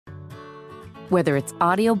Whether it's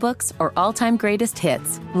audiobooks or all-time greatest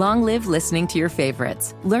hits, long live listening to your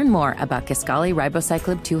favorites. Learn more about Kisqali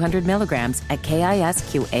Ribociclib 200 milligrams at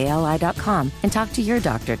KISQALI.com and talk to your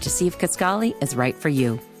doctor to see if Kisqali is right for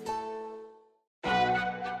you.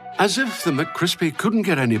 As if the McCrispy couldn't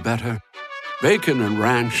get any better, Bacon and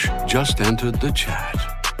Ranch just entered the chat.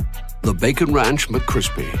 The Bacon Ranch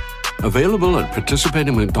McCrispy, available at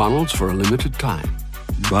participating McDonald's for a limited time.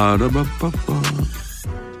 Ba-da-ba-ba-ba.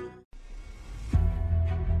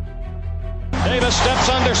 Davis steps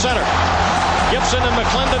under center. Gibson and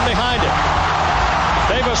McClendon behind him.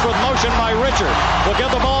 Davis with motion by Richard. Will give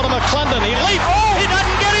the ball to McClendon. He leaps. Oh, he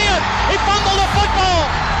doesn't get in. He fumbled the football.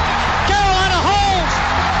 Carolina holds.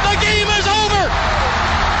 The game is over.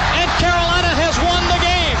 And Carolina has won the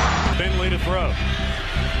game. Finley to throw.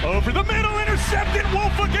 Over the middle, intercepted.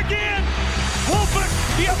 Wolford again. Wolford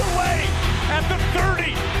the other way at the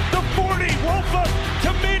 30, the 40. Wolford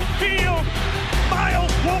to midfield.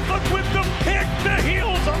 Miles Wolford with the pick, the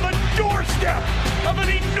heels on the doorstep of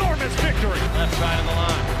an enormous victory. Left side of the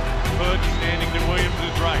line. Hood standing to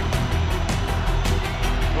Williams' right.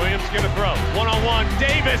 Williams gonna throw. One-on-one.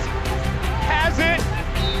 Davis has it.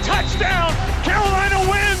 Touchdown. Carolina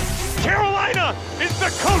wins. Carolina is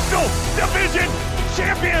the Coastal Division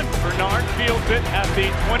champion. Bernard fields it at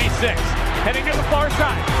the 26. Heading to the far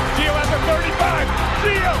side. Gio at the 35.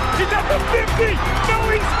 Gio, he's at the 50. No,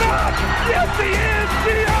 he's not. Yes, he is.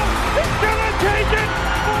 Gio is going to take it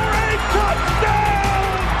for a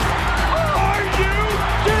touchdown. Are you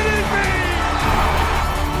kidding me?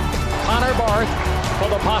 Connor Barth for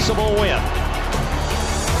the possible win.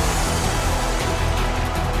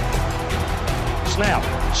 Snap,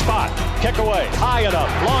 spot, kick away, high enough,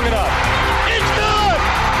 long enough. It's good!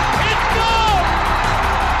 It's good!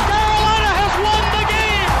 Carolina has won the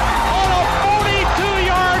game on a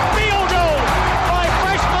 42-yard field goal by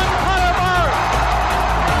freshman Connor Barth.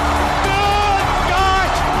 Good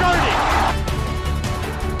gosh, dirty!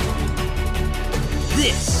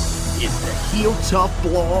 This is the Heel Tough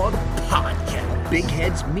Blog Podcast, Big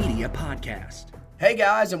Heads Media Podcast. Hey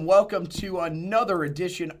guys, and welcome to another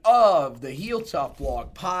edition of the Heel Tough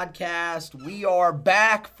Blog Podcast. We are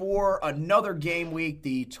back for another game week.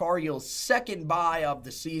 The Tar Heels' second bye of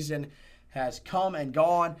the season has come and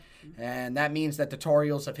gone, and that means that the Tar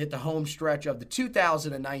Heels have hit the home stretch of the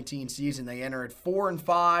 2019 season. They enter at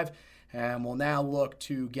 4-5, and will now look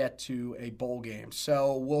to get to a bowl game.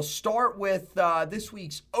 So we'll start with this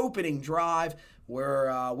week's opening drive,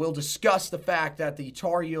 where we'll discuss the fact that the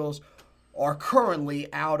Tar Heels are currently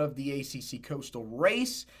out of the ACC Coastal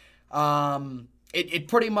race. It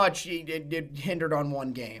pretty much it hindered on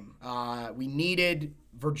one game. We needed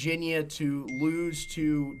Virginia to lose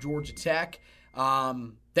to Georgia Tech.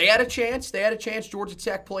 They had a chance. Georgia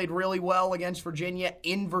Tech played really well against Virginia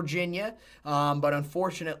in Virginia. But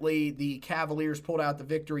unfortunately, the Cavaliers pulled out the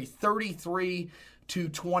victory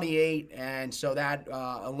 33-28, and so that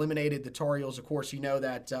eliminated the Tar Heels. Of course, you know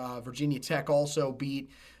that Virginia Tech also beat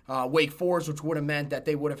Wake Forest, which would have meant that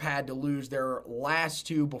they would have had to lose their last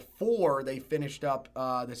two before they finished up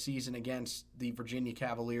the season against the Virginia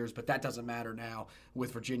Cavaliers, but that doesn't matter now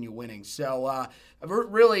with Virginia winning. So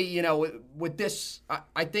really, you know, with this,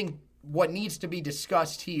 I think what needs to be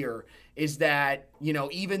discussed here is that, you know,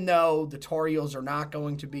 even though the Tar Heels are not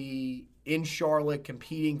going to be in Charlotte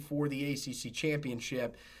competing for the ACC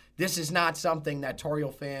championship, this is not something that Tar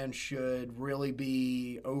Heel fans should really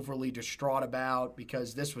be overly distraught about,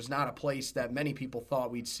 because this was not a place that many people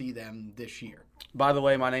thought we'd see them this year. By the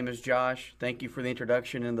way, my name is Josh. Thank you for the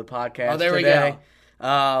introduction in the podcast. Oh, there today. we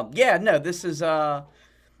go. This is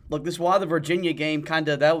look, this is why the Virginia game kind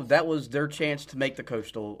of that was their chance to make the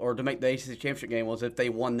Coastal or to make the ACC championship game, was if they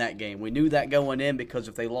won that game. We knew that going in, because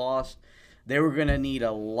if they lost, they were going to need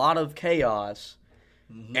a lot of chaos.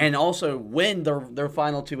 Mm-hmm. And also win their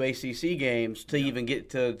final two ACC games to even get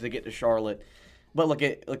to Charlotte. But look,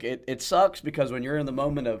 it sucks, because when you're in the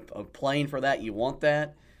moment of playing for that, you want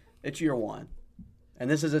that. It's year one. And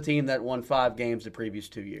this is a team that won 5 games the previous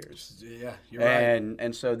 2 years. Yeah, you're right.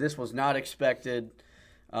 And so this was not expected.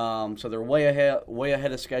 So they're way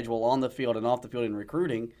ahead of schedule on the field and off the field in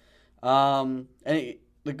recruiting. The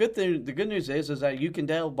good news is that you can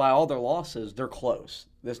tell by all their losses, they're close.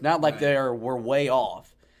 It's not like we're way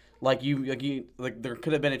off. Like there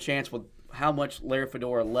could have been a chance with how much Larry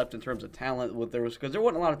Fedora left in terms of talent. Because there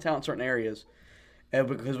wasn't a lot of talent in certain areas,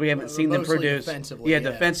 because we haven't seen them produce. Defensively,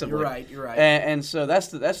 defensively. You're right. And so that's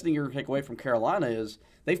the thing you're going to take away from Carolina is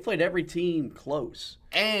they've played every team close.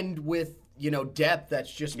 And with depth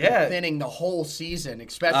that's just been thinning the whole season,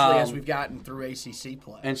 especially as we've gotten through ACC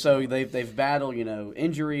play. And so they've battled,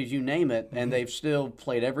 injuries, you name it, and they've still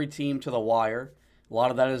played every team to the wire. A lot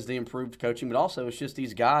of that is the improved coaching, but also it's just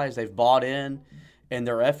these guys, they've bought in, and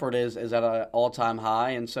their effort is at an all-time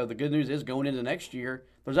high. And so the good news is going into next year,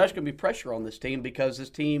 there's actually going to be pressure on this team because this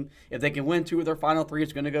team, if they can win 2 of their final 3,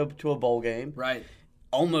 it's going to go to a bowl game. Right.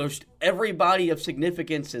 Almost everybody of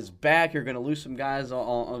significance is back. You're going to lose some guys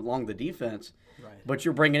along the defense. Right. But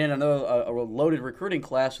you're bringing in a loaded recruiting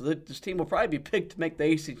class, so this team will probably be picked to make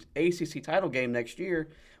the ACC title game next year,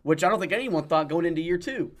 which I don't think anyone thought going into year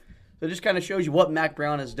 2. So it just kind of shows you what Mac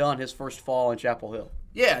Brown has done his first fall in Chapel Hill.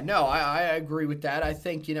 Yeah, no, I agree with that. I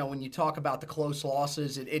think, when you talk about the close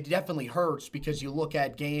losses, it definitely hurts because you look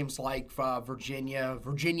at games like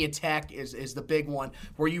Virginia Tech is the big one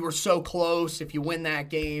where you were so close. If you win that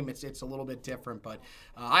game, it's a little bit different. But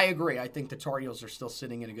I agree. I think the Tar Heels are still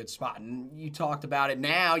sitting in a good spot. And you talked about it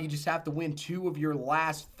now. You just have to win 2 of your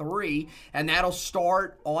last 3, and that'll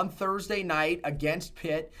start on Thursday night against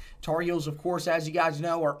Pitt. Tar Heels, of course, as you guys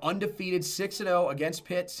know, are undefeated 6-0 against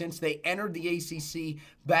Pitt since they entered the ACC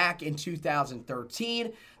back in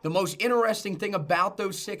 2013. The most interesting thing about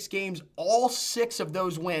those 6 games, all 6 of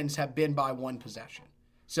those wins have been by 1 possession.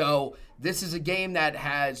 So this is a game that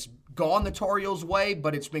has gone the Tar Heels' way,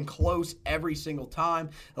 but it's been close every single time.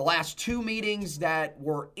 The last 2 meetings that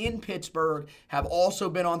were in Pittsburgh have also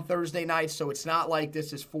been on Thursday nights, so it's not like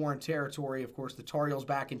this is foreign territory. Of course, the Tar Heels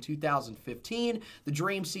back in 2015, the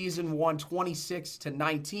Dream season won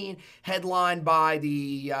 26-19, headlined by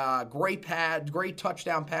the great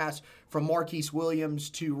touchdown pass from Marquise Williams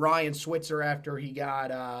to Ryan Switzer after he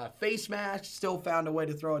got face mask, still found a way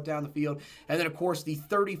to throw it down the field. And then, of course, the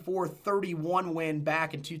 34-31 win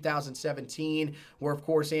back in 2017, where, of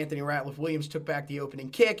course, Anthony Ratliff-Williams took back the opening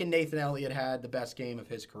kick and Nathan Elliott had the best game of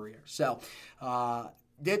his career. So,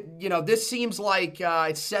 this seems like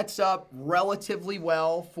it sets up relatively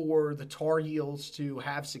well for the Tar Heels to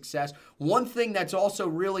have success. One thing that's also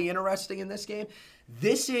really interesting in this game,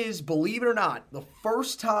 this is, believe it or not, the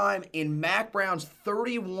first time in Mac Brown's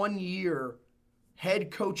 31-year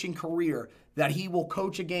head coaching career that he will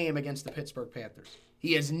coach a game against the Pittsburgh Panthers.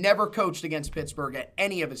 He has never coached against Pittsburgh at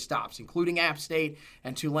any of his stops, including App State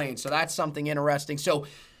and Tulane. So that's something interesting. So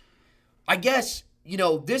I guess,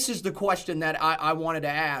 this is the question that I wanted to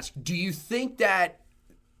ask. Do you think that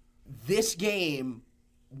this game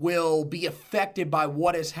will be affected by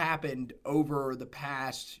what has happened over the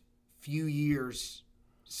past few years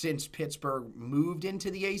since Pittsburgh moved into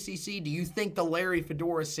the ACC? Do you think the Larry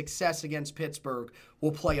Fedora's success against Pittsburgh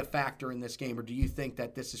will play a factor in this game, or do you think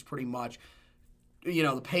that this is pretty much,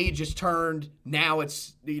 the page is turned, now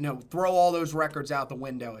it's, throw all those records out the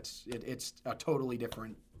window, it's a totally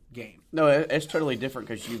different game? No, it's totally different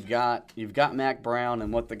because you've got Mac Brown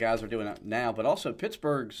and what the guys are doing now, but also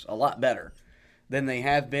Pittsburgh's a lot better than they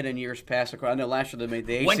have been in years past. I know last year they made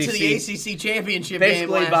the ACC. Went to the ACC championship game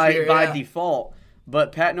last year. By default.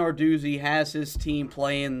 But Pat Narduzzi has his team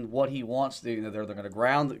playing what he wants to. They're going to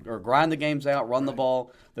grind the games out, run the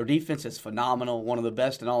ball. Their defense is phenomenal, one of the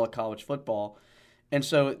best in all of college football. And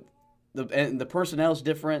so the personnel is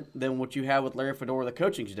different than what you have with Larry Fedora. The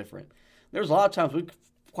coaching's different. There's a lot of times we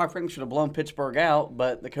quite frankly should have blown Pittsburgh out,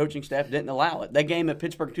 but the coaching staff didn't allow it. That game at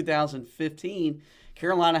Pittsburgh 2015,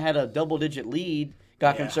 Carolina had a double-digit lead,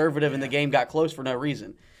 got conservative, and the game got close for no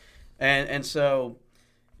reason. And so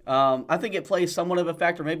I think it plays somewhat of a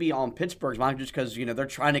factor maybe on Pittsburgh's mind just because they're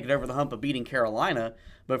trying to get over the hump of beating Carolina.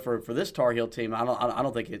 But for this Tar Heel team, I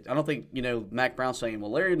don't think Mac Brown's saying,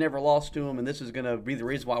 well, Larry never lost to him, and this is going to be the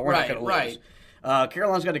reason why we're not going to lose.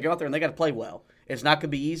 Carolina's got to go out there and they got to play well. It's not going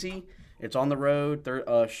to be easy. It's on the road.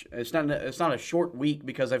 It's not a short week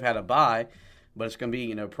because they've had a bye, but it's going to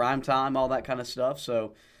be prime time, all that kind of stuff.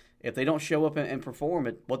 So if they don't show up and perform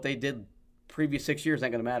at what they did previous 6 years,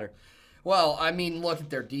 ain't going to matter. Well, look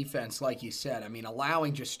at their defense, like you said.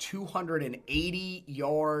 Allowing just 280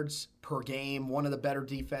 yards per game, one of the better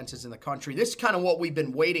defenses in the country. This is kind of what we've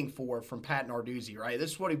been waiting for from Pat Narduzzi, right?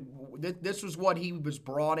 This was what he was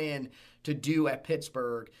brought in to do at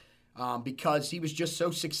Pittsburgh. Because he was just so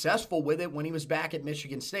successful with it when he was back at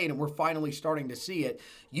Michigan State, and we're finally starting to see it.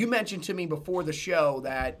 You mentioned to me before the show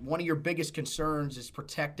that one of your biggest concerns is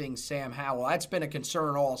protecting Sam Howell. That's been a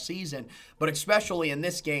concern all season, but especially in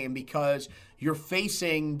this game because you're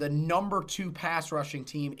facing the number 2 pass rushing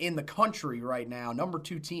team in the country right now, number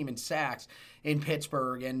 2 team in sacks in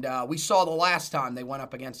Pittsburgh. And we saw the last time they went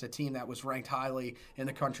up against a team that was ranked highly in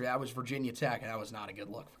the country. That was Virginia Tech, and that was not a good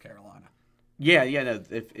look for Carolina. Yeah. No,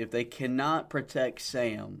 if they cannot protect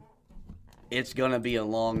Sam, it's going to be a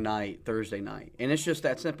long night Thursday night. And it's just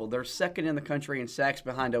that simple. They're second in the country in sacks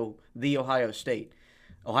behind the Ohio State.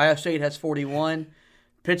 Ohio State has 41.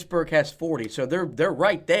 Pittsburgh has 40. So they're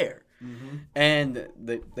right there. Mm-hmm. And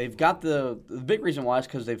they've got the big reason why is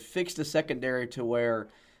because they've fixed the secondary to where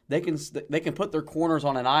they can put their corners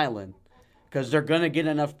on an island because they're going to get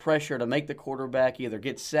enough pressure to make the quarterback either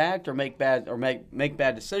get sacked or make bad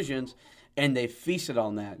decisions, and they feasted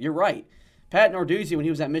on that. You're right. Pat Narduzzi, when he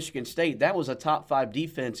was at Michigan State, that was a top 5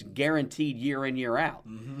 defense guaranteed year in, year out.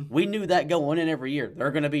 Mm-hmm. We knew that going in every year.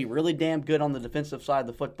 They're going to be really damn good on the defensive side of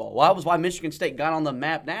the football. Well, that was why Michigan State got on the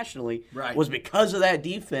map nationally, was because of that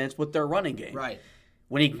defense with their running game. Right.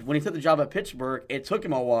 When he took the job at Pittsburgh, it took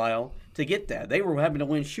him a while to get that. They were having to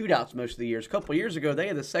win shootouts most of the years. A couple of years ago, they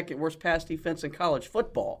had the second worst pass defense in college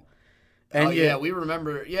football. And we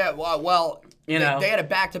remember. Yeah, well, they had a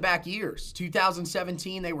back-to-back years.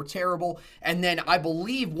 2017, they were terrible. And then I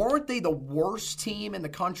believe, weren't they the worst team in the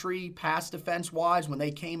country pass defense-wise when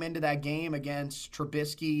they came into that game against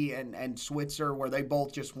Trubisky and Switzer where they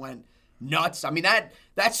both just went nuts? I mean,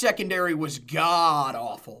 that secondary was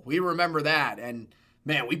god-awful. We remember that. And,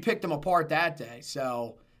 man, we picked them apart that day.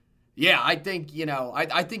 So, yeah, I think,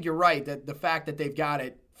 I think you're right that the fact that they've got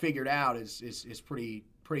it figured out is pretty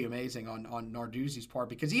amazing on Narduzzi's part,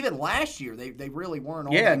 because even last year they really weren't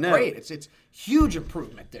all that great. It's huge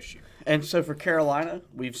improvement this year. And so for Carolina,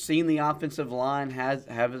 we've seen the offensive line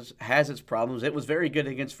has its problems. It was very good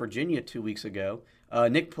against Virginia 2 weeks ago.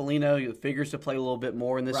 Nick Polino figures to play a little bit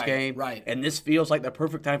more in this game. Right. And this feels like the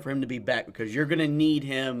perfect time for him to be back because you're going to need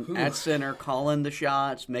him at center, calling the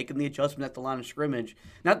shots, making the adjustment at the line of scrimmage.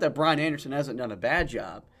 Not that Brian Anderson hasn't done a bad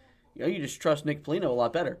job. You just trust Nick Polino a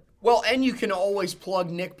lot better. Well, and you can always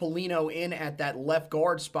plug Nick Polino in at that left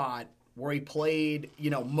guard spot where he played,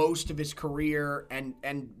 most of his career, and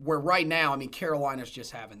where right now, I mean, Carolina's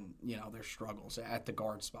just having, their struggles at the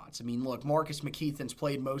guard spots. I mean, look, Marcus McKeithen's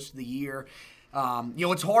played most of the year.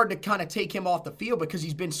 It's hard to kind of take him off the field because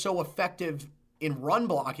he's been so effective in run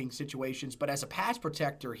blocking situations, but as a pass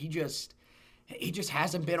protector, he just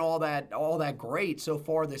hasn't been all that great so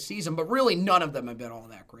far this season. But really, none of them have been all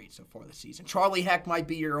that great so far this season. Charlie Heck might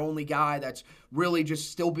be your only guy that's really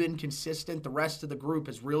just still been consistent. The rest of the group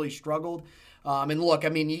has really struggled. And look, I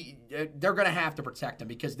mean, they're going to have to protect him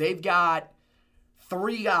because they've got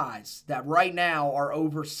 3 guys that right now are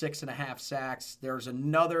over 6.5 sacks. There's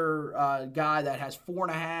another guy that has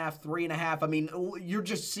 4.5, 3.5. I mean, you're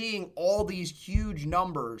just seeing all these huge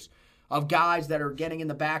numbers of guys that are getting in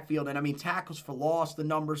the backfield. And, I mean, tackles for loss, the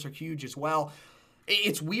numbers are huge as well.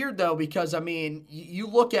 It's weird, though, because, I mean, you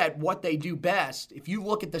look at what they do best. If you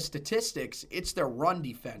look at the statistics, it's their run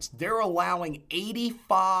defense. They're allowing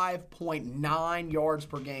 85.9 yards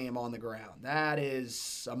per game on the ground. That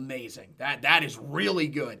is amazing. That is really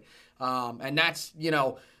good. And that's,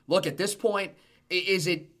 look, at this point, is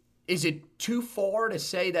it too far to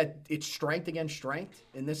say that it's strength against strength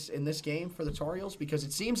in this game for the Tar Heels? Because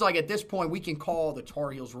it seems like at this point we can call the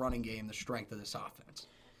Tar Heels running game the strength of this offense.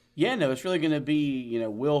 Yeah, no, it's really going to be,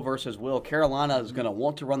 will versus will. Carolina is going to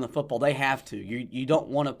want to run the football. They have to. You don't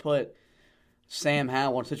want to put Sam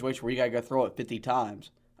Howell in a situation where you got to go throw it 50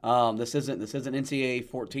 times. This isn't NCAA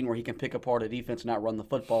 14 where he can pick apart a defense and not run the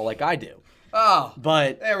football like I do. Oh,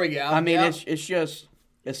 but there we go. I mean, it's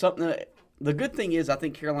something that. The good thing is I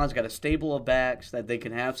think Carolina's got a stable of backs that they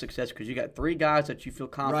can have success because you got 3 guys that you feel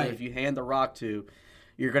confident if you hand the rock to,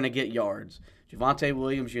 you're going to get yards. Javonte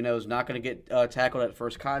Williams, is not going to get tackled at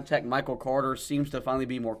first contact. Michael Carter seems to finally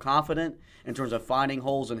be more confident in terms of finding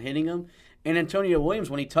holes and hitting them. And Antonio Williams,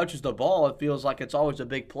 when he touches the ball, it feels like it's always a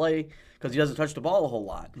big play because he doesn't touch the ball a whole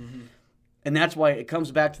lot. Mm-hmm. And that's why it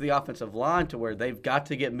comes back to the offensive line to where they've got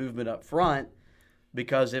to get movement up front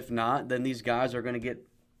because if not, then these guys are going to get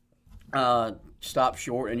stop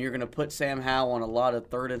short, and you're going to put Sam Howell on a lot of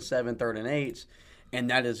 3rd and 7, 3rd and 8s, and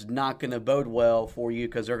that is not going to bode well for you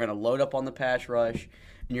because they're going to load up on the pass rush,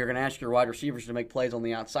 and you're going to ask your wide receivers to make plays on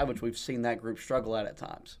the outside, which we've seen that group struggle at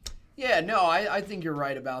times. Yeah, no, I think you're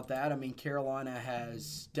right about that. I mean, Carolina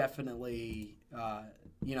has definitely,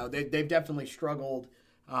 they've definitely struggled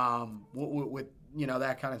with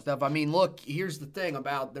that kind of stuff. I mean, look, here's the thing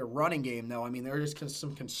about their running game, though. I mean, there is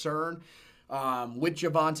some concern with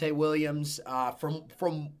Javonte Williams.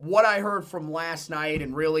 From what I heard from last night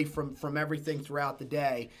and really from everything throughout the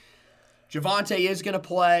day, Javonte is going to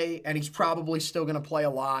play, and he's probably still going to play a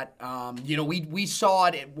lot. We saw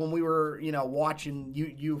it when we were, watching.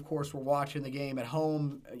 You of course were watching the game at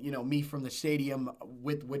home. Me from the stadium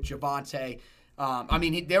with Javonte. I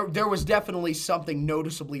mean, there was definitely something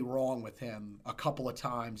noticeably wrong with him a couple of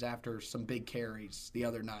times after some big carries the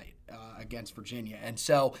other night against Virginia, and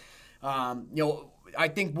so. I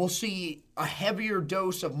think we'll see a heavier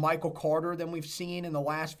dose of Michael Carter than we've seen in the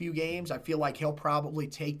last few games. I feel like he'll probably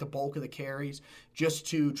take the bulk of the carries just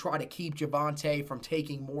to try to keep Javonte from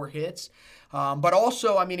taking more hits. But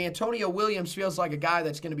also, Antonio Williams feels like a guy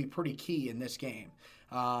that's going to be pretty key in this game.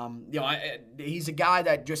 He's a guy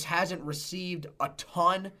that just hasn't received a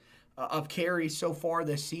ton of carries so far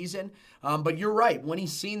this season. But you're right. When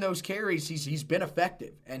he's seen those carries, he's been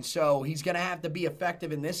effective. And so he's going to have to be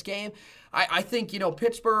effective in this game. I think,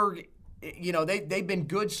 Pittsburgh, they've been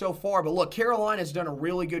good so far. But look, Carolina's done a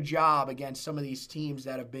really good job against some of these teams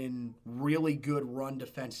that have been really good run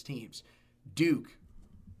defense teams. Duke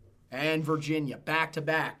and Virginia,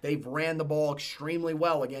 back-to-back. They've ran the ball extremely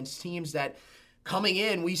well against teams that coming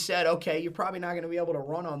in, we said, okay, you're probably not going to be able to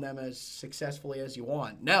run on them as successfully as you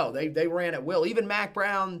want. No, they ran at will. Even Mac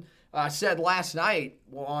Brown said last night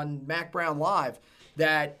on Mac Brown Live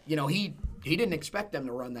that, he didn't expect them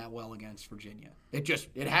to run that well against Virginia.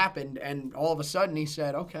 It happened, and all of a sudden he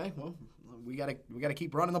said, okay, well, we gotta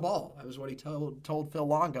keep running the ball. That was what he told Phil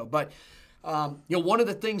Longo. But one of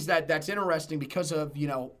the things that's interesting because of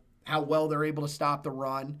how well they're able to stop the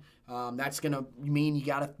run. That's going to mean you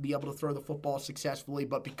got to be able to throw the football successfully.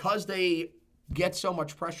 But because they get so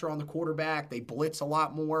much pressure on the quarterback, they blitz a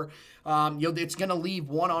lot more. It's going to leave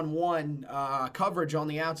one-on-one coverage on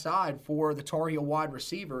the outside for the Tar Heel wide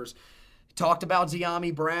receivers. Talked about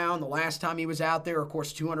Ziami Brown. The last time he was out there, of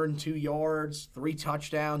course, 202 yards, 3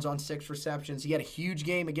 touchdowns on 6 receptions. He had a huge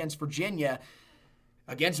game against Virginia.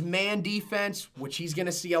 Against man defense, which he's going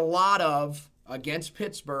to see a lot of against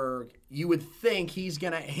Pittsburgh, you would think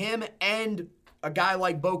him and a guy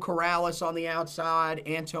like Bo Corrales on the outside,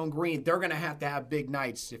 Antone Green, they're going to have big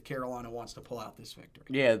nights if Carolina wants to pull out this victory.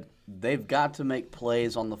 Yeah, they've got to make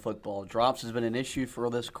plays on the football. Drops has been an issue for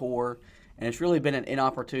this core, and it's really been an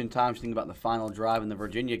inopportune time to think about the final drive in the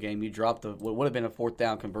Virginia game. You dropped what would have been a 4th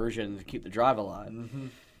down conversion to keep the drive alive.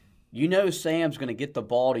 Mm-hmm. Sam's going to get the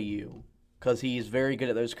ball to you, because he's very good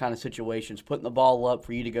at those kind of situations, putting the ball up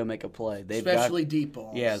for you to go make a play. Especially deep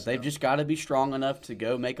balls. Yeah, they've just got to be strong enough to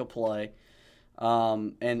go make a play.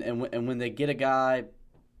 And when they get a guy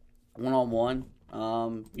one-on-one,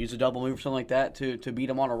 use a double move or something like that to beat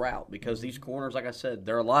him on a route. Because these corners, like I said,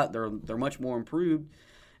 they're much more improved.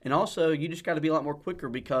 And also, you just got to be a lot more quicker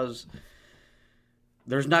because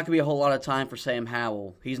there's not going to be a whole lot of time for Sam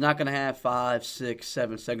Howell. He's not going to have 5, 6,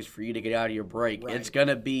 7 seconds for you to get out of your break. Right. It's going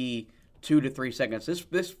to be 2 to 3 seconds.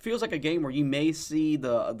 This feels like a game where you may see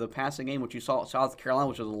the passing game, which you saw at South Carolina,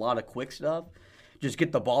 which was a lot of quick stuff. Just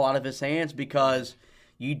get the ball out of his hands because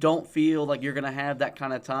you don't feel like you're going to have that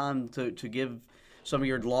kind of time to give some of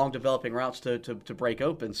your long developing routes to break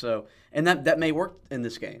open. So, and that may work in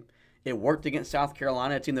this game. It worked against South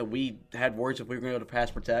Carolina, a team that we had worries if we were going to go to pass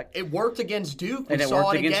protect. It worked against Duke. We saw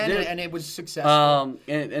it again, and it was successful.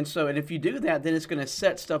 And if you do that, then it's going to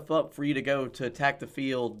set stuff up for you to go to attack the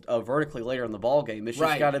field vertically later in the ball game. It's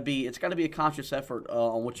just got to be a conscious effort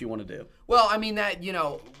on what you want to do. Well,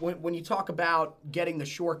 when you talk about getting the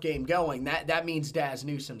short game going, that means Daz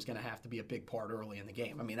Newsom's going to have to be a big part early in the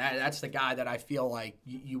game. That's the guy that I feel like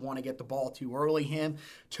you want to get the ball to early. Him,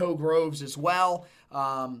 Toe Groves as well.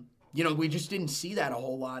 We just didn't see that a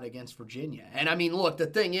whole lot against Virginia. And, look, the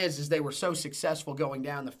thing is they were so successful going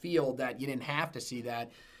down the field that you didn't have to see that.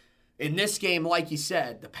 In this game, like you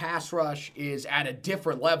said, the pass rush is at a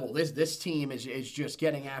different level. This team is just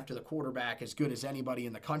getting after the quarterback as good as anybody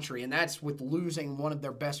in the country, and that's with losing one of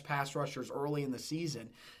their best pass rushers early in the season.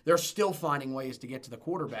 They're still finding ways to get to the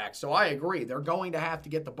quarterback. So I agree. They're going to have to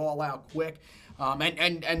get the ball out quick.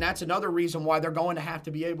 And that's another reason why they're going to have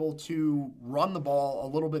to be able to run the ball a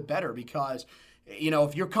little bit better because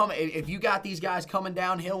if you got these guys coming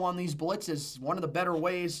downhill on these blitzes, one of the better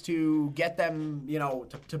ways to get them,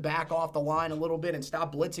 to back off the line a little bit and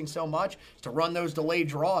stop blitzing so much is to run those delayed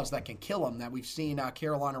draws that can kill them that we've seen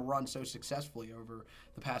Carolina run so successfully over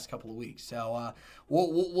the past couple of weeks. So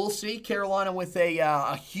we'll see Carolina with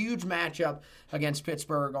a huge matchup against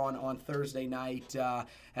Pittsburgh on Thursday night.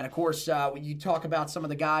 And, of course, when you talk about some of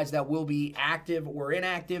the guys that will be active or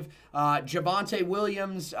inactive, Javonte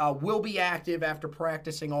Williams will be active after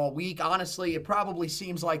practicing all week. Honestly, it probably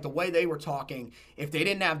seems like the way they were talking, if they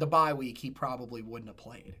didn't have the bye week, he probably wouldn't have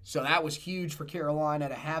played. So that was huge for Carolina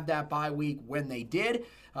to have that bye week when they did.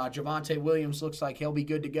 Javonte Williams looks like he'll be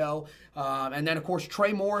good to go. And then, of course,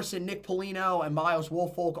 Trey Morrison, Nick Polino, and Miles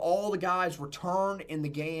Woolfolk, all the guys returned in the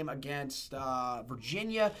game against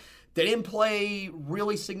Virginia. They didn't play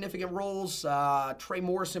really significant roles. Trey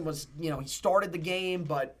Morrison was, he started the game,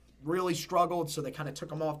 but really struggled, so they kind of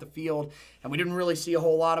took him off the field, and we didn't really see a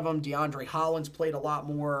whole lot of him. DeAndre Hollins played a lot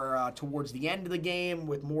more towards the end of the game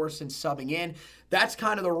with Morrison subbing in. That's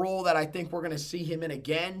kind of the role that I think we're going to see him in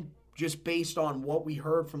again, just based on what we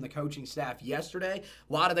heard from the coaching staff yesterday.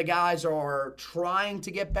 A lot of the guys are trying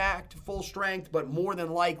to get back to full strength, but more than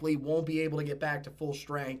likely won't be able to get back to full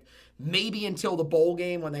strength maybe until the bowl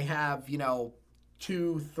game, when they have,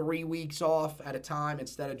 2-3 weeks off at a time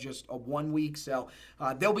instead of just a 1 week. So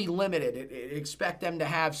they'll be limited. Expect them to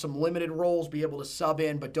have some limited roles, be able to sub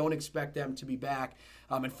in, but don't expect them to be back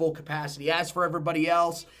in full capacity. As for everybody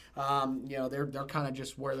else, they're kind of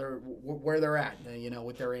just where they're at,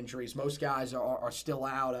 with their injuries. Most guys are still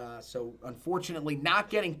out, so unfortunately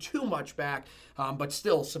not getting too much back, but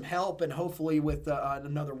still some help, and hopefully with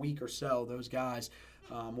another week or so, those guys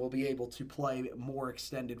will be able to play more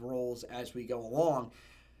extended roles as we go along.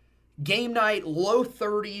 Game night, low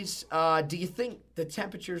 30s. Do you think the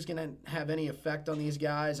temperature is going to have any effect on these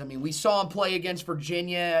guys? I mean, we saw them play against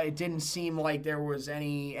Virginia. It didn't seem like there was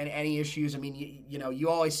any issues. I mean, you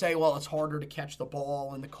always say, well, it's harder to catch the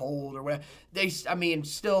ball in the cold or whatever.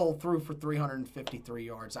 Still threw for 353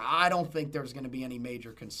 yards. I don't think there's going to be any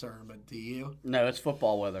major concern, but do you? No, it's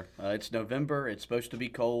football weather. It's November. It's supposed to be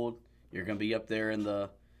cold. You're going to be up there in the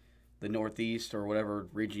Northeast or whatever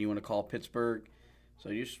region you want to call Pittsburgh. So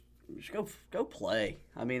you just go play.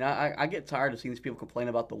 I mean, I get tired of seeing these people complain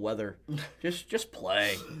about the weather. Just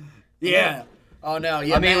play. Yeah. Oh no.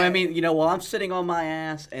 Yeah. I mean, while I'm sitting on my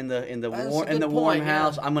ass in the warm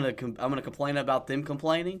house, yeah. I'm gonna complain about them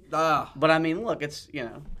complaining. But I mean, look, it's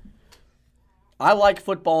I like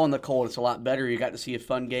football in the cold. It's a lot better. You got to see a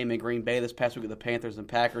fun game in Green Bay this past week with the Panthers and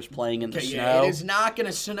Packers playing in the snow. It is not going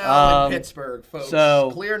to snow in Pittsburgh, folks. So,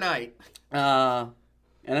 clear night. And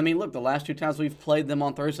I mean, look, the last 2 times we've played them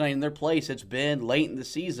on Thursday night in their place, it's been late in the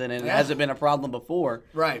season, and it hasn't been a problem before.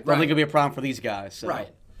 Right. I don't think it'll be a problem for these guys. So. Right.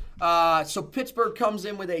 So Pittsburgh comes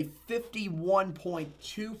in with a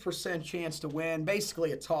 51.2% chance to win,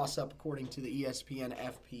 basically a toss-up according to the ESPN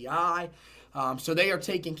FPI. So they are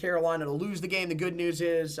taking Carolina to lose the game. The good news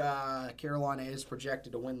is Carolina is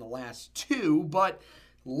projected to win the last 2, but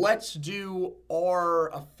let's do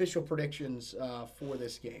our official predictions for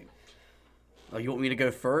this game. Oh, you want me to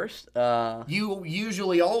go first? You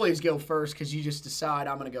usually always go first because you just decide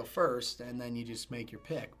I'm going to go first, and then you just make your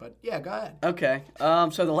pick. But, yeah, go ahead. Okay.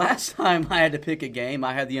 So the last time I had to pick a game,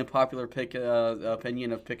 I had the unpopular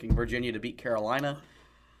opinion of picking Virginia to beat Carolina.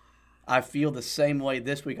 I feel the same way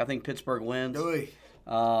this week. I think Pittsburgh wins,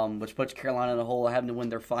 which puts Carolina in a hole of having to win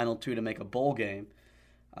their final 2 to make a bowl game.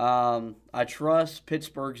 I trust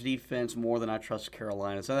Pittsburgh's defense more than I trust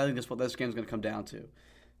Carolina. So I think that's what this game's going to come down to.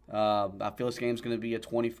 I feel this game's going to be a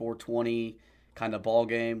 24-20 kind of ball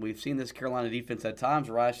game. We've seen this Carolina defense at times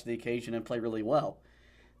rise to the occasion and play really well.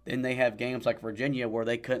 Then they have games like Virginia where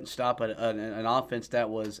they couldn't stop an offense that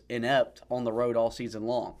was inept on the road all season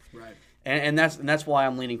long. Right. And that's why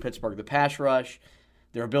I'm leaning Pittsburgh. The pass rush,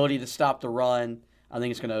 their ability to stop the run, I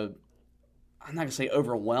think it's going to, I'm not going to say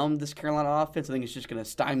overwhelm this Carolina offense. I think it's just going to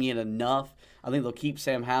stymie it enough. I think they'll keep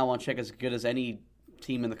Sam Howell on check as good as any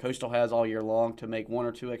team in the Coastal has all year long to make 1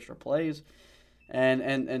 or 2 extra plays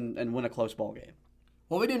and win a close ball game.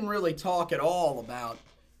 Well, we didn't really talk at all about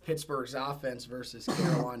Pittsburgh's offense versus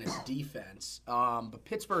Carolina's defense. But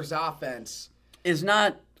Pittsburgh's offense is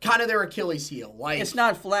not kind of their Achilles heel. It's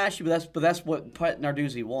not flashy, but that's what Pat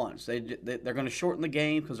Narduzzi wants. They're going to shorten the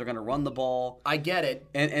game because they're going to run the ball. I get it.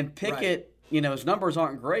 And Pickett, his numbers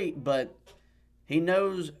aren't great, but he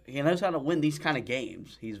knows how to win these kind of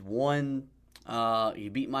games. He's won. He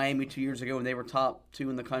beat Miami 2 years ago when they were top 2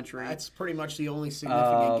 in the country. That's pretty much the only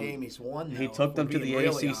significant game he's won. He took them to the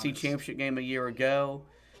ACC championship game a year ago,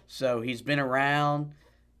 so he's been around.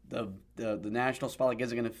 The national spotlight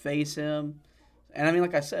isn't going to face him. And, I mean,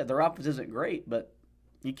 like I said, their offense isn't great, but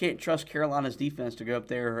you can't trust Carolina's defense to go up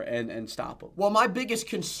there and stop them. Well, my biggest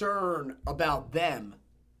concern about them,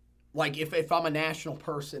 like if I'm a national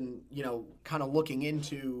person, kind of looking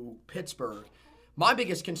into Pittsburgh, my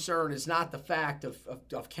biggest concern is not the fact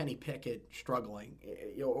of Kenny Pickett struggling,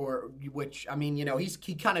 he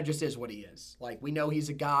kind of just is what he is. Like, we know he's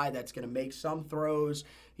a guy that's going to make some throws,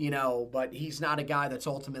 but he's not a guy that's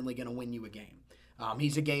ultimately going to win you a game.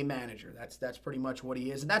 He's a game manager. That's pretty much what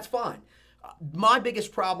he is, and that's fine. My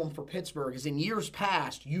biggest problem for Pittsburgh is in years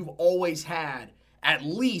past, you've always had at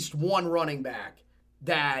least one running back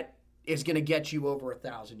that is going to get you over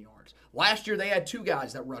 1,000 yards. Last year, they had 2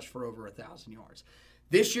 guys that rushed for over 1,000 yards.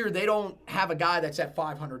 This year, they don't have a guy that's at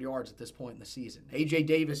 500 yards at this point in the season. A.J.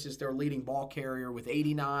 Davis is their leading ball carrier with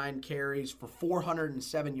 89 carries for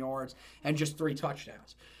 407 yards and just 3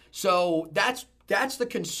 touchdowns. So that's that's the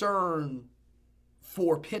concern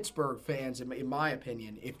for Pittsburgh fans, in my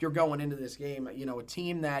opinion. If you're going into this game, a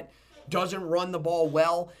team that doesn't run the ball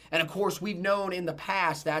well, and of course we've known in the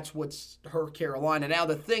past that's what's hurt Carolina. Now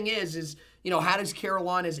the thing is how does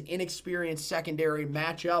Carolina's inexperienced secondary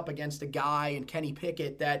match up against a guy in Kenny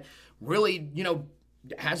Pickett that really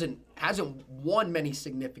hasn't won many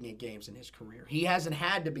significant games in his career? He hasn't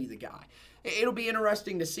had to be the guy. It'll be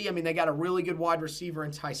interesting to see. I mean, they got a really good wide receiver in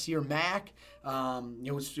Tyseer Mack,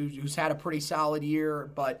 who's had a pretty solid year.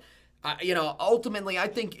 But, ultimately, I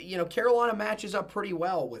think, Carolina matches up pretty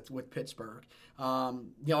well with Pittsburgh.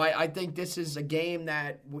 I think this is a game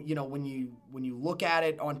that, when you look at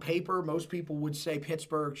it on paper, most people would say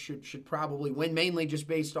Pittsburgh should probably win, mainly just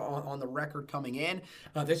based on the record coming in.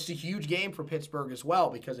 This is a huge game for Pittsburgh as well,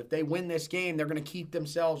 because if they win this game, they're going to keep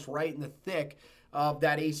themselves right in the thick of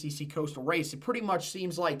that ACC Coastal race. It pretty much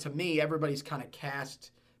seems like, to me, everybody's kind of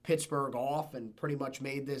cast Pittsburgh off and pretty much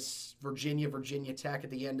made this Virginia Tech at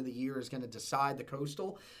the end of the year is going to decide the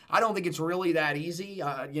Coastal. I don't think it's really that easy.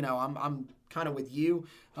 I'm kind of with you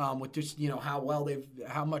with just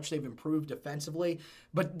how much they've improved defensively.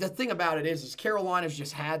 But the thing about it is Carolina's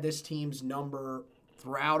just had this team's number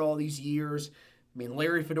throughout all these years. I mean,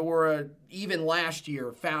 Larry Fedora, even last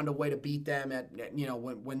year, found a way to beat them at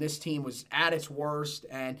when this team was at its worst.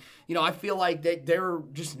 And, I feel like they're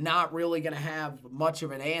just not really going to have much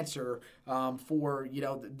of an answer for,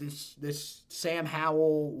 this Sam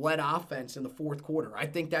Howell-led offense in the fourth quarter. I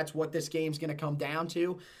think that's what this game's going to come down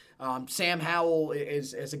to. Sam Howell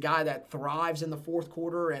is a guy that thrives in the fourth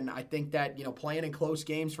quarter, and I think that, playing in close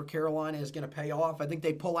games for Carolina is going to pay off. I think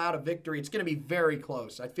they pull out a victory. It's going to be very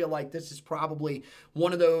close. I feel like this is probably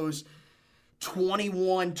one of those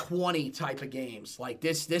 21-20 type of games. Like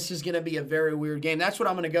this is going to be a very weird game. That's what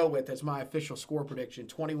I'm going to go with as my official score prediction.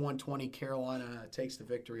 21-20, Carolina takes the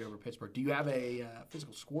victory over Pittsburgh. Do you have a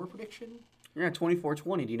physical score prediction? Yeah,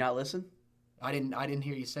 24-20. Do you not listen? I didn't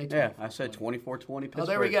hear you say 24-20. Yeah, I said 24-20 Pittsburgh. Oh,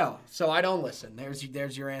 there we go. So I don't listen.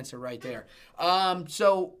 There's your answer right there.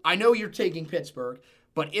 So I know you're taking Pittsburgh,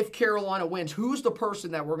 but if Carolina wins, who's the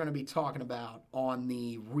person that we're going to be talking about on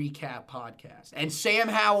the recap podcast? And Sam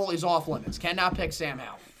Howell is off limits. Cannot pick Sam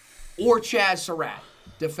Howell. Or Chaz Surratt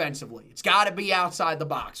defensively. It's got to be outside the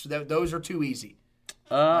box. Those are too easy.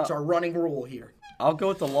 That's our running rule here. I'll go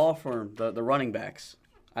with the law firm, the running backs.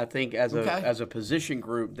 I think as a position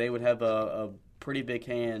group, they would have a pretty big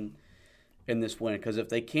hand in this win, because if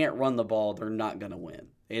they can't run the ball, they're not going to win.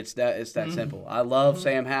 It's that simple. I love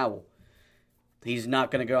Sam Howell. He's not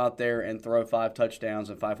going to go out there and throw 5 touchdowns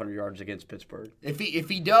and 500 yards against Pittsburgh. If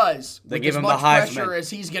he does, they with give as him much the Heisman pressure as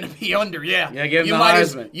he's going to be under, give him the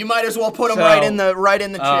Heisman. You might as well put him right in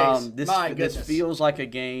the chase. This feels like a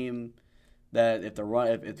game that if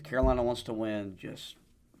the Carolina wants to win, just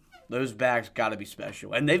those backs got to be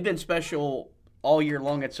special. And they've been special all year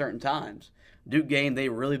long at certain times. Duke game, they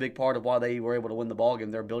were a really big part of why they were able to win the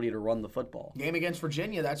ballgame, their ability to run the football. Game against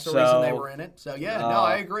Virginia, that's the reason they were in it. So, yeah,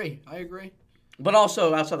 I agree. But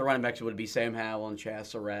also, outside the running backs, it would be Sam Howell and Chaz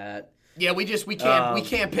Surratt. Yeah, we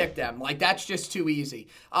can't pick them. Like, that's just too easy.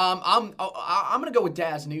 I'm going to go with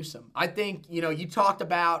Daz Newsome. I think, you talked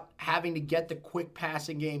about having to get the quick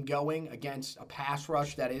passing game going against a pass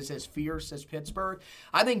rush that is as fierce as Pittsburgh.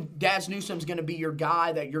 I think Daz Newsome's going to be your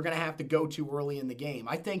guy that you're going to have to go to early in the game.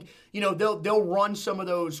 I think, they'll run some of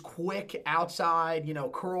those quick outside,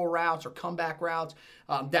 curl routes or comeback routes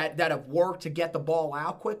that have worked to get the ball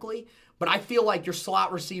out quickly. But I feel like your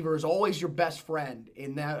slot receiver is always your best friend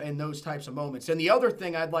in those types of moments. And the other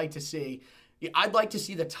thing I'd like to see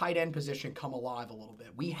the tight end position come alive a little bit.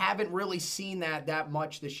 We haven't really seen that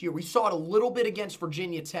much this year. We saw it a little bit against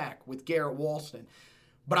Virginia Tech with Garrett Walston.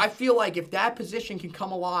 But I feel like if that position can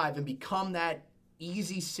come alive and become that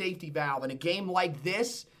easy safety valve in a game like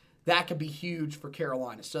this, that could be huge for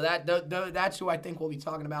Carolina. So that's who I think we'll be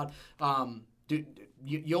talking about.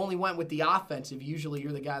 You only went with the offensive. Usually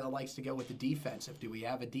you're the guy that likes to go with the defensive. Do we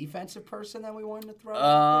have a defensive person that we wanted to throw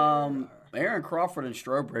out there? Aaron Crawford and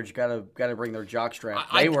Strobridge got to bring their jockstrap.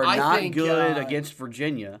 They were not good against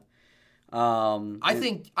Virginia. I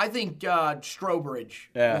think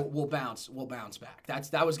Strobridge will bounce back.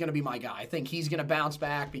 That was going to be my guy. I think he's going to bounce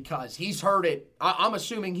back because he's heard it. I'm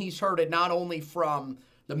assuming he's heard it not only from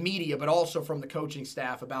the media but also from the coaching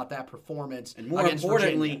staff about that performance. And more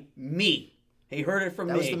importantly, me. He heard it from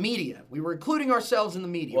me. That was the media. We were including ourselves in the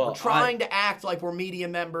media. We're trying to act like we're media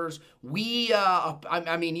members.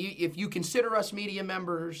 If you consider us media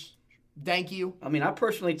members, thank you. I mean, I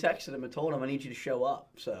personally texted him and told him I need you to show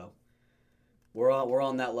up. So we're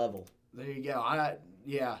on that level. There you go.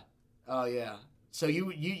 Oh yeah. So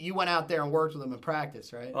you went out there and worked with him in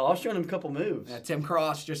practice, right? Oh, I was showing him a couple moves. Yeah, Tim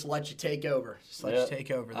Cross just let you take over. You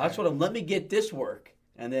take over there. I told him, let me get this work.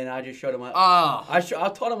 And then I just showed him. I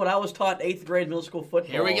taught him what I was taught in 8th grade middle school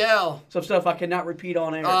football. Here we go. Some stuff I cannot repeat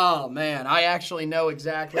on air. Oh, man. I actually know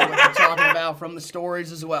exactly what you're talking about from the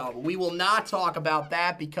stories as well. But we will not talk about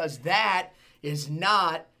that because that is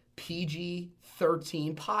not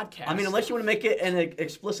PG-13 podcast. I mean, unless you want to make it an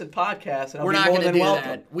explicit podcast, and we're not going to do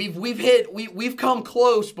that. We've come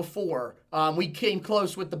close before. We came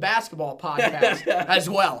close with the basketball podcast as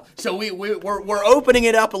well. So we're opening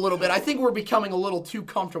it up a little bit. I think we're becoming a little too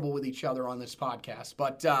comfortable with each other on this podcast.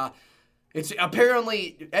 But it's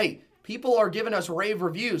apparently, hey, people are giving us rave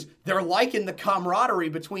reviews. They're liking the camaraderie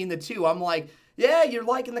between the two. I'm like, yeah, you're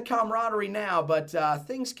liking the camaraderie now, but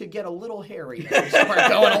things could get a little hairy as we start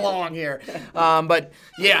going along here. But,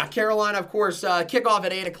 yeah, Carolina, of course, kickoff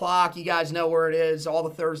at 8 o'clock. You guys know where it is, all the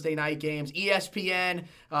Thursday night games. ESPN,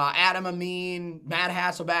 Adam Amin, Matt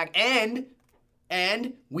Hasselbeck,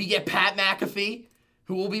 and we get Pat McAfee,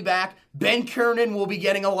 who will be back. Ben Kernan will be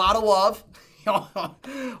getting a lot of love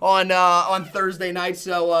on Thursday night,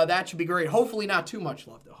 so that should be great. Hopefully not too much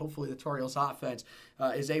love, though. Hopefully the Tar Heels offense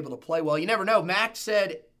is able to play well. You never know. Mac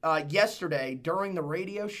said yesterday during the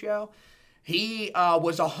radio show he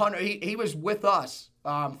was with us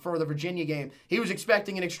for the Virginia game. He was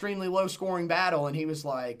expecting an extremely low-scoring battle, and he was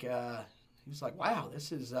like, wow,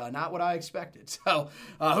 this is not what I expected. So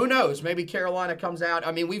who knows? Maybe Carolina comes out.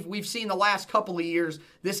 I mean, we've seen the last couple of years,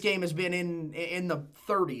 this game has been in the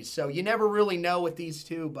 30s. So you never really know with these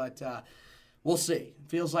two, but we'll see.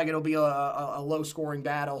 Feels like it'll be a low-scoring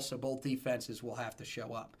battle, so both defenses will have to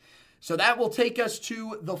show up. So that will take us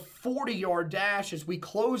to the 40-yard dash as we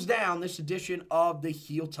close down this edition of the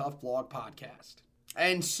Heel Tough Blog podcast.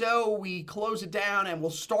 And so we close it down, and we'll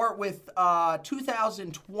start with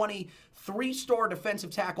 2020 three-star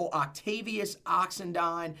defensive tackle Octavius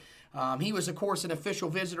Oxendine. He was, of course, an official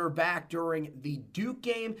visitor back during the Duke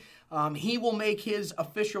game. He will make his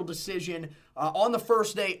official decision on the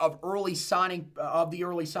first day of the early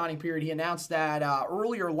signing period. He announced that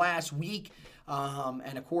earlier last week.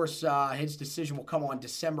 And, of course, his decision will come on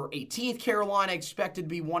December 18th. Carolina expected to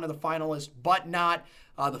be one of the finalists, but not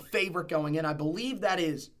the favorite going in. I believe that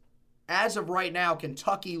is, as of right now,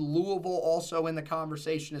 Kentucky, Louisville also in the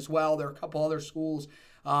conversation as well. There are a couple other schools.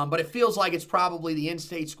 But it feels like it's probably the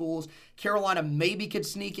in-state schools. Carolina maybe could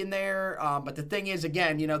sneak in there. But the thing is,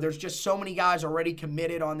 again, there's just so many guys already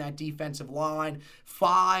committed on that defensive line.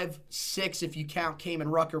 5, 6 if you count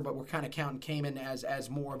Kamen Rucker, but we're kind of counting Kamen as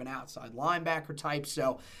more of an outside linebacker type.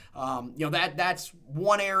 So, that's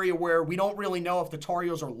one area where we don't really know if the Tar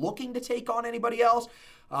Heels are looking to take on anybody else.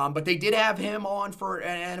 But they did have him on for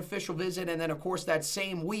an official visit. And then, of course, that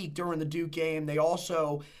same week during the Duke game, they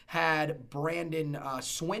also had Braden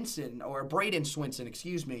Swinson,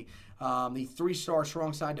 the 3-star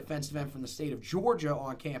strong side defensive end from the state of Georgia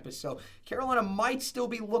on campus. So Carolina might still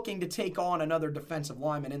be looking to take on another defensive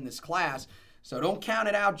lineman in this class. So don't count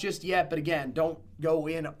it out just yet. But again, don't go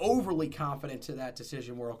in overly confident to that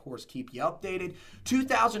decision. We'll, of course, keep you updated.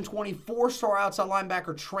 2020 4-star outside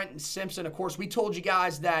linebacker Trenton Simpson. Of course, we told you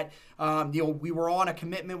guys that we were on a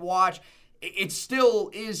commitment watch. It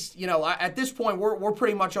still is, at this point, we're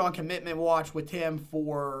pretty much on commitment watch with him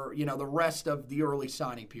for, the rest of the early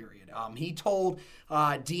signing period. He told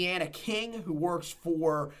Deanna King, who works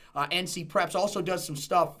for NC Preps, also does some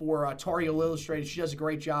stuff for Tar Heel Illustrated. She does a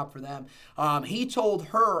great job for them. He told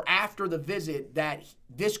her after the visit that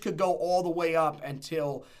this could go all the way up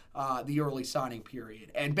until the early signing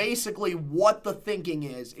period. And basically what the thinking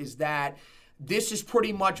is that this is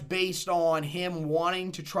pretty much based on him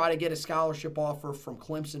wanting to try to get a scholarship offer from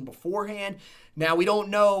Clemson beforehand. Now, we don't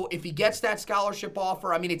know if he gets that scholarship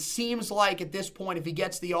offer. I mean, it seems like at this point, if he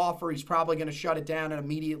gets the offer, he's probably going to shut it down and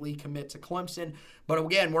immediately commit to Clemson. But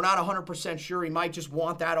again, we're not 100% sure. He might just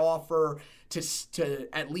want that offer to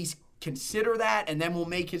at least consider that, and then we'll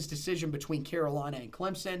make his decision between Carolina and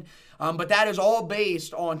Clemson. But that is all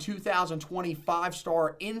based on 2020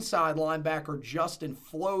 5-star inside linebacker Justin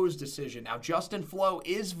Flowe's decision. Now, Justin Flowe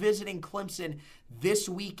is visiting Clemson this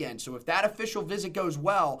weekend, so if that official visit goes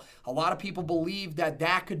well, a lot of people believe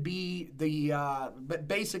that could be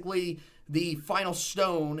basically the final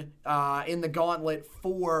stone in the gauntlet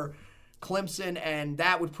for Clemson, and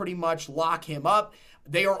that would pretty much lock him up.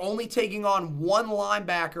 They are only taking on one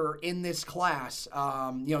linebacker in this class.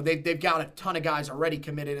 They've got a ton of guys already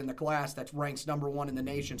committed in the class that ranks number 1 in the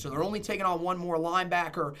nation. So they're only taking on one more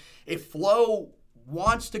linebacker. If Flo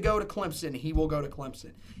wants to go to Clemson, he will go to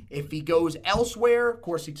Clemson. If he goes elsewhere, of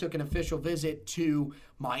course, he took an official visit to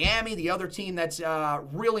Miami, the other team that's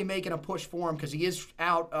really making a push for him because he is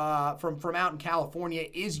out from out in California,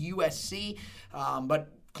 is USC. But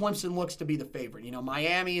Clemson looks to be the favorite.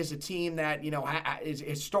 Miami is a team that,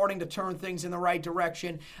 is starting to turn things in the right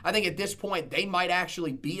direction. I think at this point, they might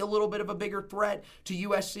actually be a little bit of a bigger threat to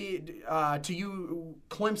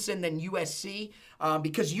Clemson than USC,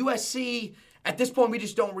 because USC, at this point, we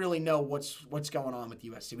just don't really know what's going on with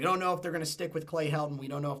USC. We don't know if they're going to stick with Clay Helton. We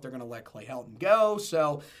don't know if they're going to let Clay Helton go.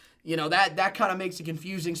 So, that kind of makes it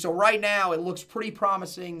confusing. So right now, it looks pretty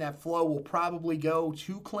promising that Flo will probably go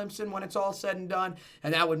to Clemson when it's all said and done,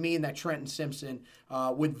 and that would mean that Trenton Simpson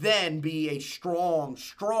would then be a strong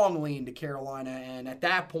lean to Carolina, and at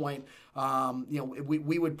that point,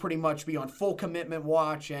 we would pretty much be on full commitment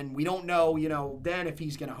watch, and we don't know, then if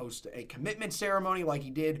he's going to host a commitment ceremony like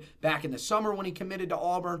he did back in the summer when he committed to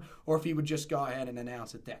Auburn, or if he would just go ahead and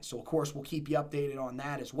announce it then. So, of course, we'll keep you updated on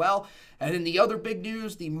that as well. And then the other big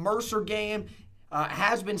news, the Mercer game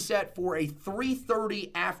has been set for a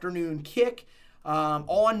 3:30 afternoon kick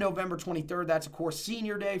on November 23rd. That's, of course,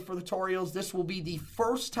 Senior Day for the Tar Heels. This will be the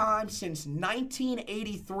first time since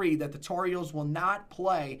 1983 that the Tar Heels will not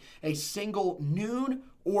play a single noon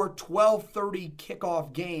or 12:30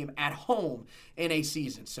 kickoff game at home in a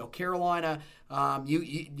season. So Carolina,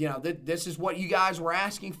 this is what you guys were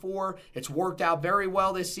asking for. It's worked out very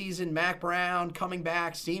well this season. Mac Brown coming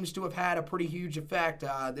back seems to have had a pretty huge effect.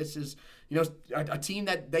 This is a team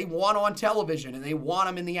that they want on television, and they want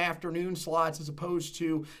them in the afternoon slots as opposed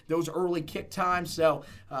to those early kick times. So,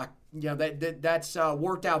 that's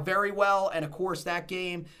worked out very well. And, of course, that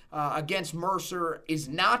game against Mercer is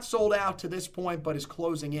not sold out to this point, but is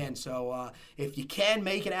closing in. So if you can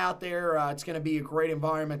make it out there, it's going to be a great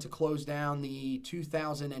environment to close down the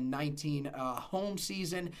 2019 home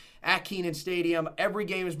season at Kenan Stadium. Every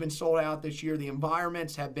game has been sold out this year. The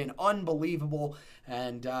environments have been unbelievable,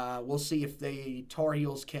 and we'll see if the Tar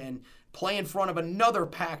Heels can play in front of another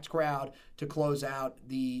packed crowd to close out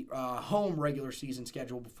the home regular season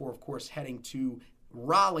schedule before, of course, heading to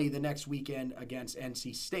Raleigh the next weekend against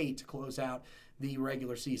NC State to close out the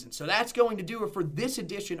regular season. So that's going to do it for this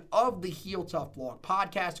edition of the Heel Tough Blog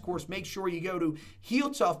podcast. Of course, make sure you go to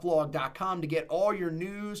HeelToughBlog.com to get all your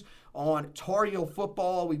news on Tar Heel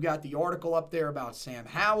football. We've got the article up there about Sam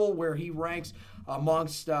Howell, where he ranks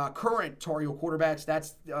amongst current Tar Heel quarterbacks.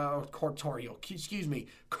 That's current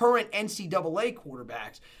NCAA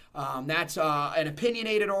quarterbacks. That's an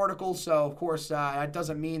opinionated article, so of course that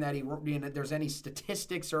doesn't mean that there's any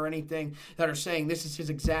statistics or anything that are saying this is his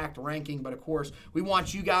exact ranking. But of course, we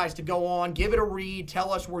want you guys to go on, give it a read,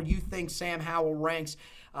 tell us where you think Sam Howell ranks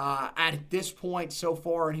at this point so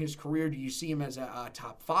far in his career. Do you see him as a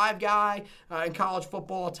top 5 guy in college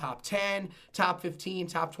football, top 10, top 15,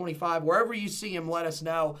 top 25? Wherever you see him, let us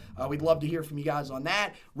know. We'd love to hear from you guys on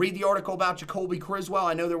that. Read the article about Jacoby Criswell.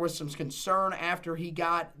 I know there was some concern after he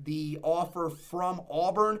got the offer from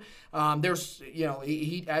Auburn. There's,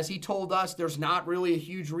 he as he told us, there's not really a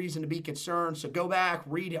huge reason to be concerned. So go back,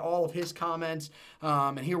 read all of his comments,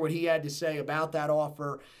 and hear what he had to say about that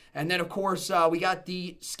offer. And then, of course, we got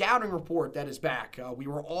the scouting report that is back. We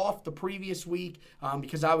were off the previous week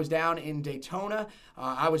because I was down in Daytona.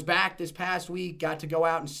 I was back this past week, got to go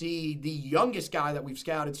out and see the youngest guy that we've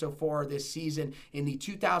scouted so far this season in the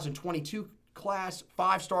 2022 class,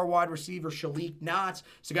 5-star wide receiver Shalik Knotts.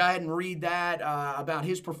 So go ahead and read that about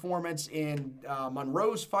his performance in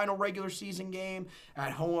Monroe's final regular season game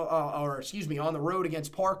at home, on the road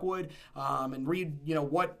against Parkwood, and read,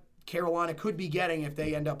 what Carolina could be getting if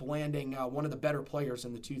they end up landing one of the better players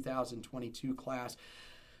in the 2022 class.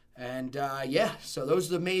 And, so those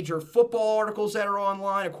are the major football articles that are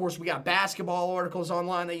online. Of course, we got basketball articles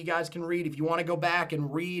online that you guys can read. If you want to go back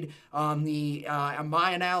and read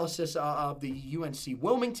my analysis of the UNC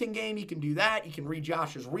Wilmington game, you can do that. You can read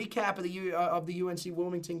Josh's recap of the UNC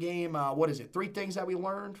Wilmington game. 3 things that we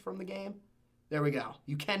learned from the game? There we go.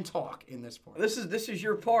 You can talk in this part. This is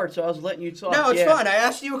your part, so I was letting you talk. No, it's fine. I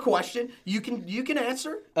asked you a question. You can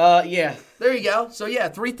answer. Yeah. There you go. So,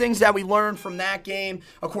 3 things that we learned from that game.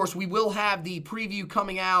 Of course, we will have the preview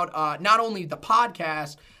coming out, not only the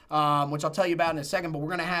podcast, which I'll tell you about in a second, but we're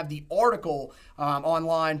going to have the article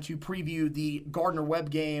online to preview the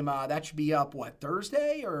Gardner-Webb game. That should be up,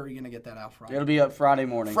 Thursday? Or are you going to get that out Friday? It'll be up Friday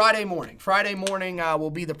morning. Friday morning will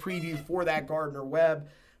be the preview for that Gardner-Webb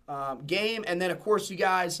game. And then, of course, you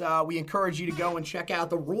guys, we encourage you to go and check out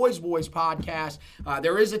the Roy's Boys podcast.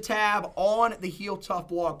 There is a tab on the Heel Tough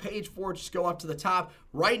Blog page for it. Just go up to the top,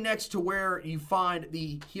 right next to where you find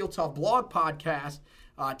the Heel Tough Blog podcast.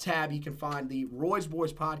 tab, you can find the Roy's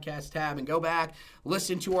Boys podcast tab and go back,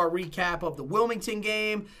 listen to our recap of the Wilmington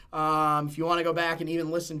game. If you want to go back and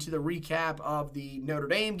even listen to the recap of the Notre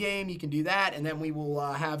Dame game, you can do that. And then we will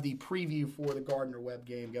have the preview for the Gardner-Webb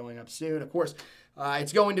game going up soon. Of course,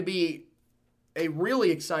 it's going to be a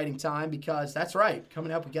really exciting time because that's right.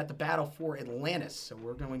 Coming up, we got the battle for Atlantis. So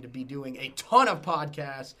we're going to be doing a ton of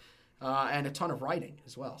podcasts and a ton of writing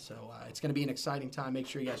as well. So it's going to be an exciting time. Make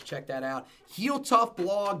sure you guys check that out.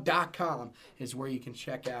 HeelToughBlog.com is where you can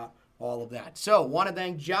check out all of that. So want to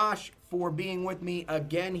thank Josh for being with me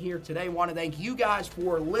again here today. Want to thank you guys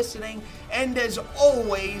for listening. And as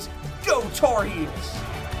always, go Tar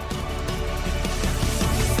Heels!